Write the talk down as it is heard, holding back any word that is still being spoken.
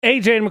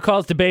AJ and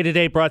McCall's Debate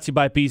Today brought to you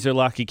by Beezer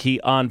Lucky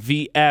Key on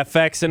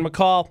VFX. And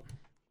McCall,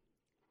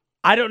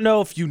 I don't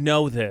know if you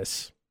know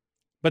this,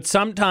 but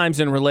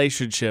sometimes in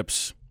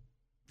relationships,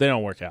 they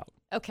don't work out.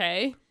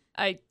 Okay.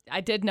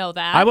 I did know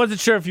that. I wasn't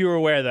sure if you were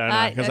aware of that or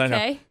not, because I know.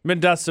 Okay. Been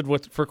dusted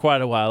for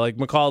quite a while. Like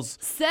McCall's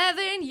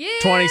 7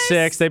 years.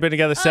 26. They've been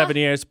together 7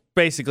 years,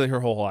 basically her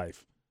whole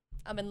life.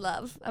 I'm in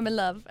love,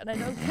 and I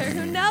don't care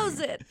who knows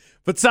it.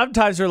 But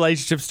sometimes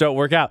relationships don't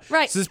work out.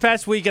 Right. So this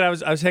past weekend, I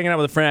was hanging out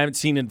with a friend I haven't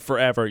seen in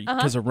forever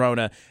because of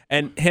Rona,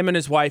 and him and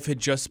his wife had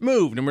just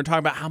moved, and we're talking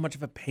about how much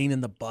of a pain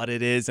in the butt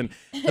it is, and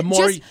the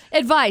more Just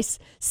advice: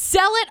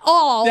 sell it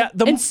all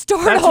and start that's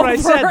over. That's what I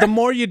said. The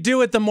more you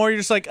do it, the more you're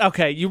just like,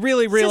 okay, you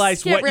really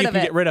realize what you can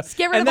get rid of. Just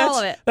get rid of all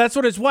of it. That's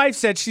what his wife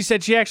said. She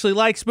said she actually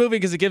likes moving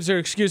because it gives her an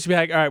excuse to be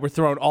like, all right, we're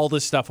throwing all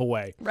this stuff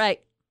away.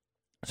 Right.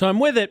 So I'm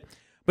with it,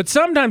 but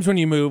sometimes when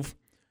you move,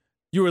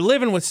 you were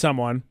living with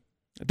someone,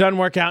 it doesn't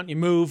work out, and you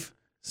move,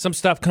 some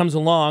stuff comes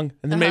along,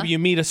 and then maybe you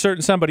meet a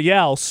certain somebody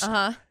else,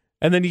 and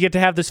then you get to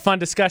have this fun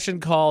discussion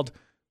called,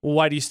 well,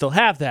 why do you still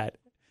have that?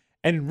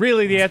 And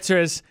really the answer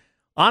is,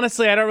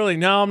 honestly, I don't really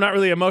know. I'm not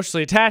really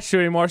emotionally attached to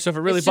it anymore, so if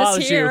it really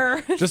bothers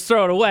you, just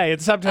throw it away.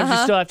 And sometimes you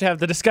still have to have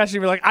the discussion.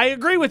 You're like, I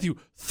agree with you.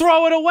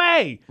 Throw it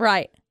away.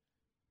 Right.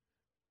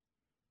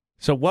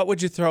 So what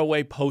would you throw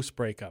away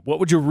post-breakup? What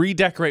would you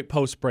redecorate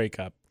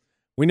post-breakup?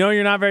 We know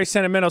you're not very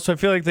sentimental, so I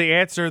feel like the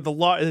answer,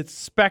 the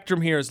spectrum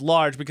here is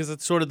large because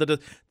it's sort of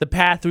the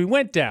path we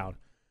went down.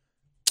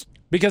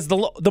 Because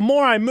the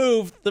more I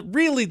move,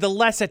 the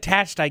less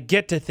attached I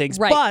get to things.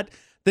 Right. But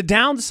the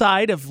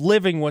downside of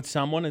living with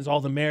someone is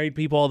all the married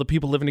people, all the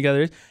people living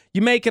together,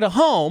 you make it a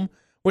home,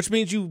 which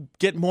means you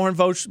get more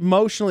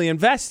emotionally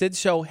invested.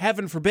 So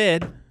heaven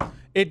forbid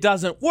it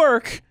doesn't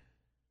work.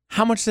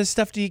 How much of this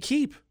stuff do you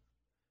keep?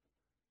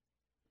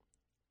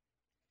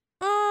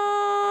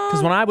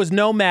 Because when I was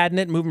nomading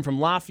it, moving from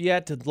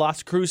Lafayette to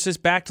Las Cruces,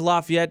 back to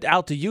Lafayette,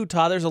 out to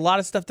Utah, there's a lot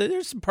of stuff.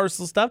 There's some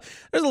personal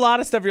stuff. There's a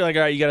lot of stuff you're like,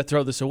 all right, you got to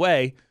throw this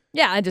away.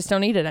 Yeah, I just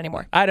don't need it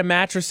anymore. I had a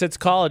mattress since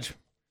college.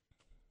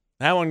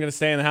 That wasn't going to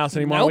stay in the house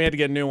anymore. Nope. We had to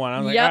get a new one.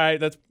 I'm like, all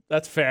right,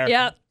 that's fair.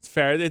 Yep. It's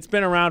fair. It's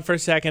been around for a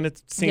second.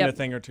 It's seen a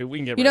thing or two. We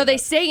can get rid of they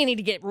that. say you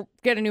need to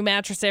get a new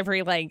mattress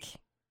every,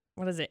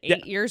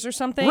 8 years or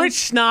something? Rich,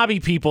 snobby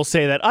people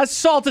say that. Us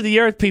salt of the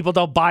earth people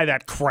don't buy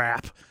that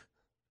crap.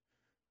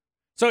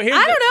 So here's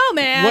I don't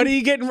know, man. What are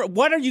you getting?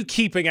 What are you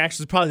keeping?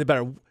 Actually, is probably the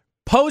better.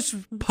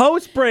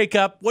 Post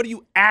breakup, what are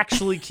you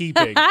actually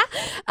keeping?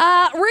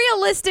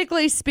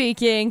 Realistically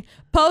speaking,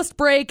 post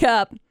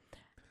breakup,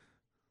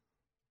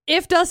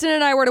 if Dustin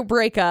and I were to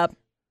break up,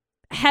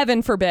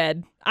 heaven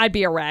forbid, I'd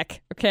be a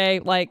wreck. Okay,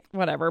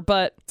 whatever.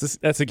 But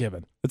that's a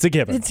given. It's a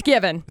given. It's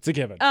given. It's a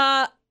given.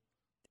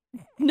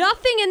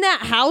 Nothing in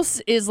that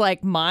house is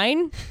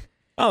mine.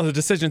 Oh, the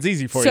decision's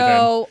easy for you then.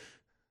 So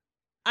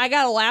I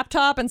got a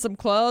laptop and some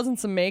clothes and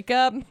some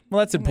makeup. Well,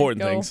 that's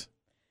important things.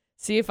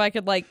 See if I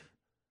could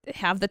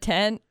have the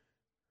tent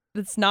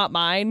that's not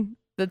mine,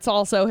 that's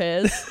also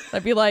his.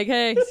 I'd be like,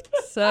 hey,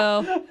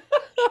 so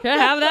can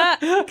I have that?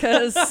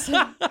 Because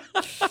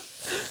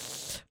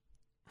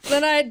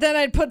then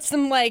I'd put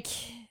some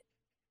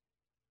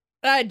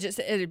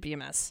it'd be a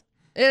mess.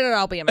 It'd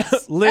all be a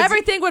mess.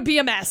 Everything would be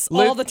a mess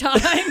all the time.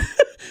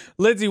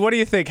 Lindsay, what do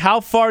you think? How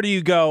far do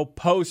you go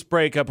post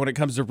breakup when it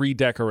comes to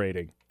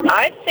redecorating?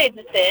 I'd say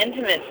just the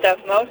intimate stuff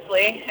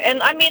mostly.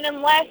 And I mean,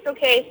 unless,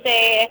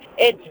 say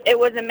it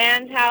was a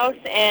man's house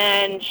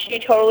and she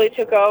totally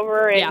took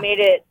over and made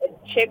it a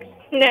chick's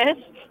nest.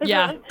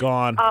 Yeah.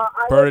 Gone.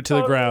 Burn it to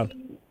the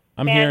ground.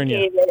 I'm hearing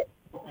you.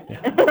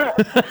 Yeah.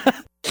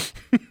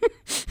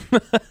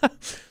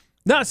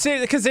 No,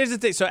 seriously, because here's the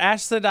thing. So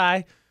Ashley and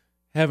I,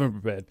 heaven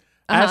forbid,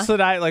 Ashley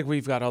and I,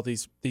 we've got all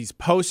these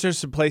posters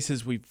from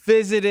places we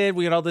visited.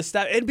 We got all this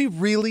stuff. It'd be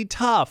really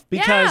tough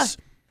because...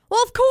 Yeah.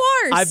 Well, of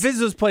course. I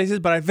visit those places,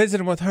 but I visit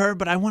them with her,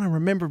 but I want to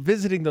remember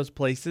visiting those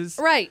places.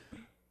 Right.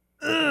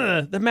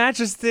 The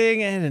mattress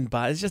thing,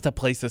 it's just a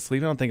place to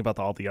sleep. I don't think about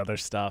all the other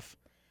stuff.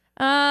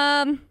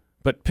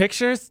 But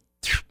pictures,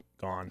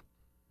 gone.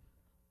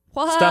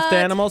 What? Stuffed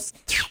animals,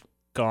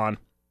 gone.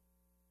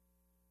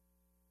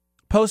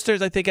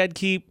 Posters, I think I'd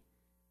keep.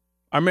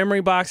 Our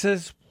memory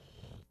boxes,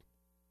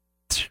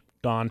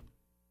 gone.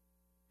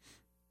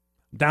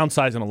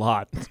 Downsizing a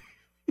lot.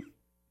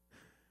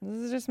 This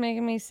is just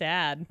making me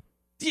sad.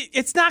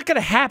 It's not going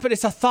to happen.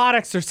 It's a thought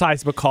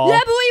exercise, McCall.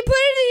 Yeah, but when you put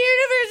it in the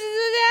universe,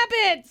 it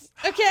happens.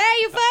 Okay?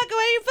 You focus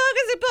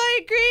upon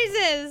it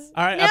increases.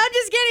 All right. Now I'm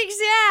just getting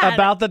sad.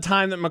 About the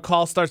time that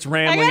McCall starts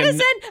rambling. I gotta send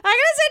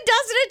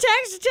Dustin a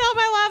text to tell him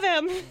I love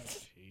him.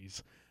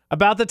 Jeez.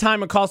 About the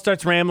time McCall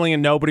starts rambling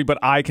and nobody but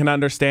I can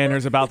understand her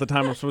is about the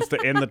time we're supposed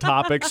to end the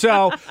topic.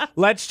 So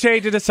let's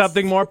change it to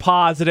something more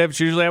positive.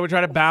 Usually I would try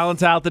to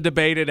balance out the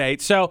debate at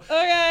 8. So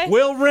okay.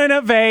 We'll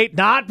renovate,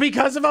 not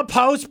because of a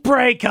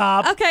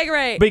post-breakup. Okay,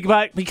 great.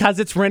 But because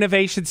it's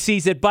renovation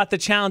season. But the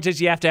challenge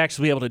is you have to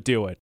actually be able to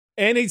do it.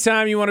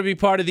 Anytime you want to be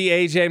part of the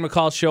AJ and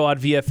McCall show on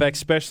VFX,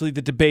 especially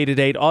the debate at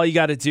 8, all you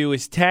got to do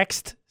is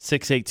text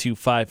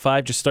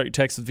 68255. Just start your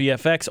text with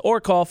VFX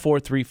or call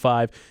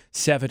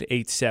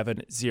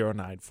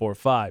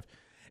 435-787-0945.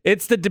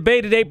 It's the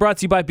debate today brought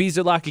to you by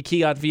Beezer Lock and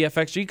Key on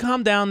VFX. Are you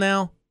calm down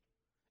now?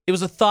 It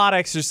was a thought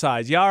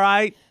exercise. You all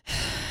right?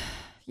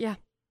 Yeah.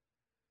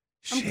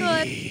 I'm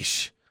good.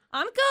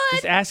 I'm good.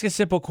 Just ask a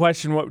simple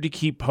question. What would you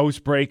keep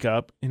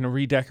post-breakup in a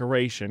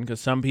redecoration? Because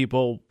some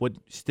people would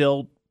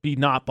still be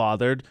not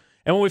bothered.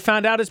 And what we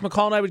found out is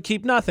McCall and I would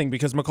keep nothing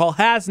because McCall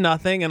has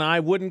nothing and I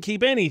wouldn't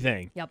keep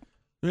anything. Yep.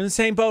 We're in the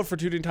same boat for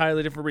two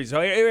entirely different reasons.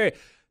 So, hey,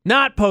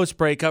 not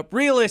post-breakup.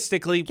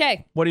 Realistically,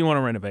 what do you want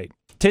to renovate?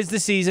 'Tis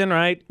the season,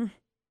 right?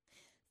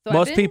 So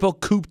Most people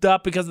cooped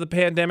up because of the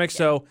pandemic. Yeah.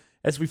 So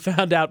as we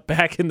found out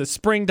back in the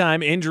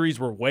springtime, injuries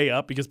were way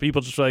up because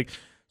people just were like,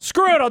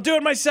 screw it, I'll do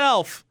it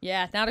myself.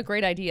 Yeah, not a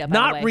great idea, by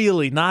Not the way.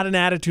 really. Not an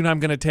attitude I'm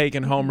going to take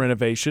in home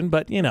renovation,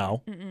 but you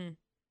know.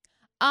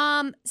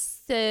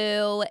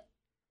 So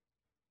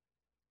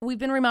we've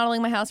been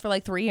remodeling my house for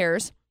like 3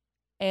 years.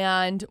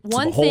 And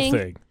one the whole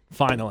thing.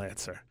 Final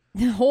answer.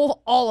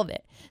 All of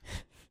it.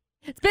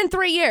 It's been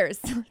 3 years.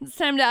 It's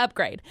time to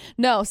upgrade.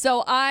 No,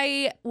 so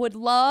I would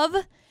love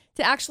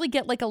to actually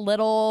get like a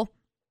little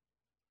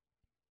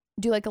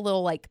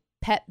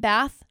pet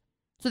bath.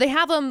 So they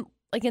have them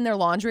like in their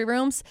laundry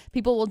rooms.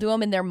 People will do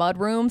them in their mud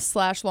rooms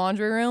 /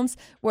 laundry rooms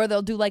where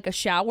they'll do like a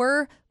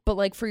shower, but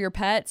like for your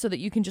pet so that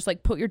you can just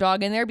like put your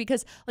dog in there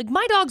because like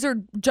my dogs are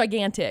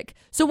gigantic.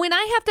 So when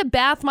I have to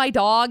bath my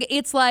dog,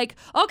 it's like,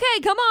 okay,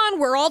 come on,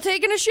 we're all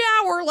taking a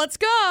shower. Let's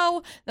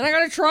go. Then I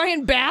got to try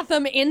and bath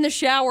them in the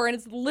shower and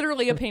it's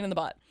literally a pain in the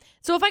butt.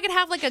 So if I could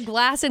have like a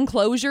glass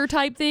enclosure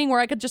type thing where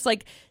I could just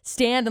like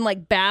stand and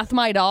like bath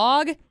my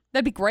dog,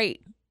 that'd be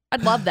great.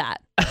 I'd love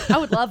that. I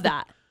would love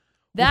that.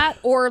 That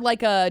or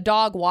like a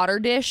dog water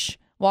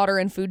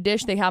and food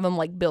dish. They have them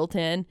like built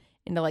into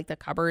like the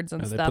cupboards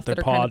and stuff. They put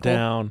their paw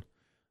down,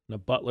 and the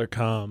butler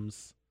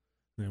comes.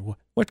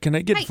 What can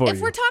I get for you? If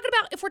we're talking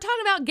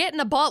about getting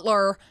a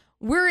butler,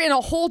 we're in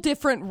a whole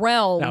different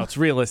realm. No, it's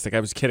realistic.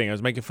 I was kidding. I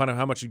was making fun of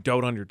how much you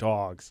dote on your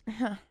dogs.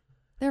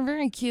 They're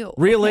very cute.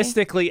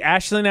 Realistically, okay?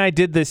 Ashley and I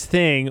did this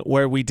thing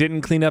where we didn't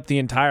clean up the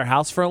entire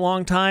house for a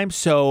long time,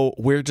 so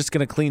we're just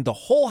going to clean the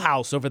whole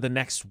house over the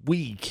next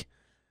week.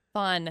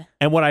 Fun.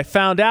 And what I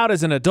found out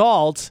as an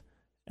adult,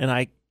 and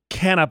I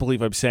cannot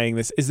believe I'm saying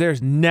this, is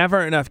there's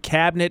never enough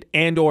cabinet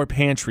and or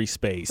pantry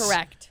space.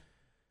 Correct.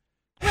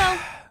 Well,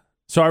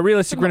 so our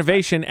realistic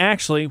renovation,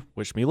 actually,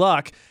 wish me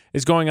luck,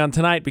 is going on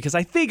tonight because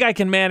I think I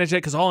can manage it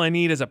because all I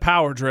need is a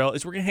power drill.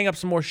 Is we're going to hang up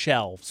some more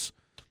shelves.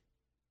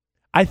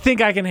 I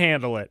think I can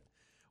handle it.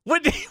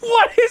 What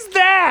is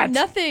that?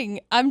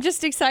 Nothing. I'm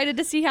just excited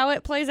to see how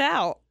it plays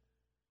out.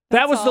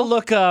 That was the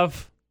look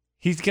of...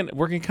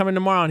 We're gonna come in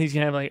tomorrow, and he's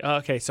gonna have like, oh,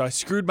 okay, so I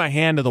screwed my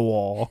hand to the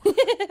wall.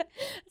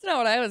 That's not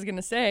what I was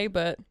gonna say,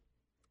 but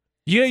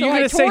you're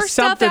gonna say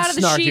something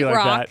snarky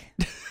like that.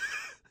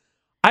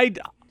 I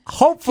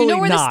hopefully Do you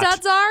know where not. the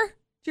studs are? Do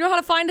you know how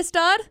to find a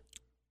stud?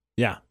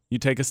 Yeah, you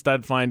take a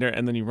stud finder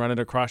and then you run it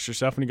across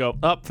yourself, and you go,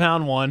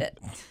 found one.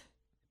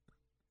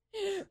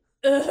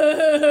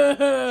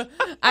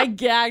 I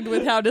gagged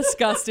with how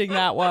disgusting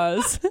that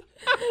was.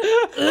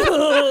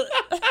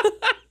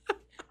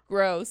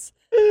 Gross.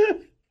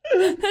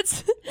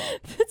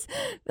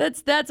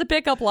 That's a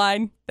pickup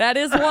line. That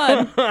is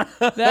one.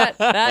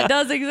 That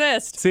does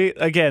exist. See,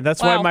 again,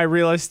 that's why my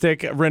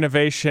realistic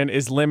renovation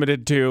is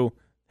limited to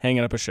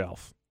hanging up a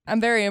shelf.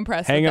 I'm very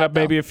impressed. Hanging up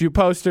maybe a few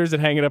posters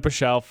and hanging up a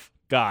shelf.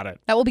 Got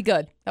it. That will be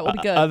good.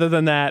 Other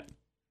than that,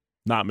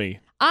 not me.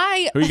 Who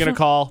are you gonna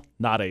call?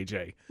 Not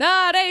AJ.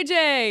 Not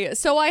AJ.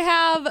 So I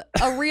have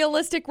a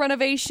realistic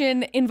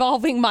renovation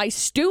involving my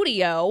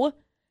studio.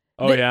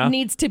 That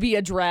needs to be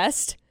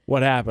addressed.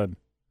 What happened?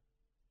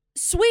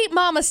 Sweet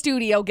Mama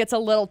Studio gets a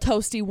little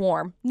toasty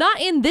warm.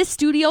 Not in this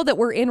studio that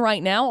we're in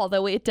right now,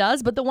 although it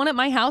does, but the one at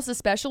my house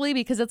especially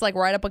because it's like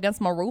right up against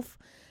my roof.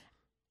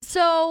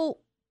 So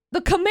the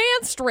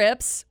command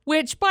strips,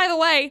 which by the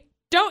way,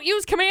 don't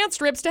use command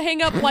strips to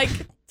hang up like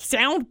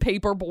sound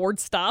paperboard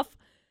stuff.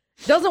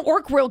 Doesn't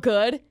work real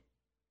good.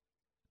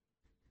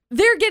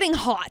 They're getting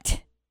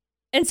hot.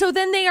 And so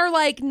then they are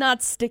like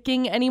not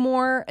sticking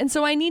anymore. And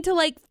so I need to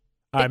like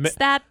fix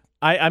that.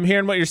 I'm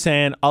hearing what you're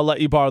saying. I'll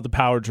let you borrow the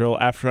power drill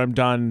after I'm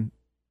done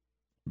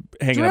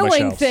hanging up my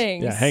shelves.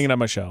 Things. Yeah, hanging up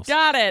my shelves.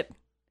 Got it.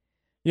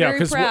 Yeah,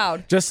 very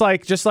proud. Just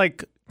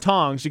like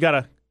tongs, you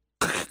gotta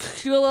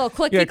do a little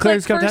clicky click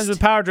first. Sometimes with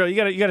power drill, you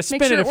gotta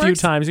spin it a few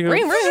times. You go,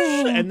 ring,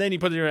 ring. And then you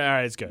put your all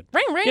right, it's good.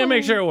 Ring, ring. You gotta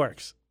make sure it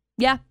works.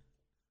 Yeah.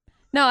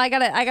 No, I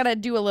gotta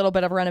do a little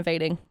bit of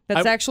renovating.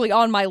 That's actually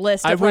on my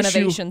list of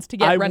renovations to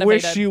get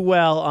renovated. I wish you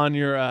well on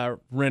your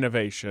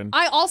renovation.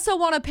 I also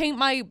want to paint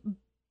my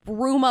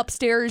room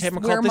upstairs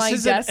where my desk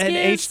is. This is an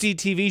HD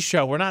TV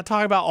show. We're not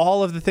talking about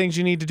all of the things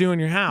you need to do in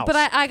your house. But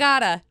I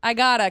gotta,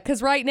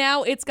 because right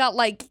now it's got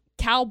like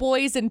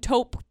cowboys and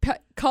taupe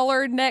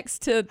colored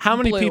next to How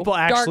many blue, people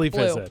actually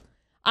dark blue. visit?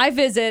 I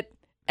visit,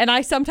 and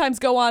I sometimes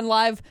go on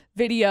live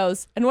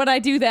videos. And when I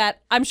do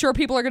that, I'm sure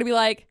people are gonna be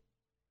like,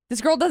 this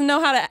girl doesn't know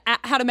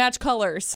how to match colors.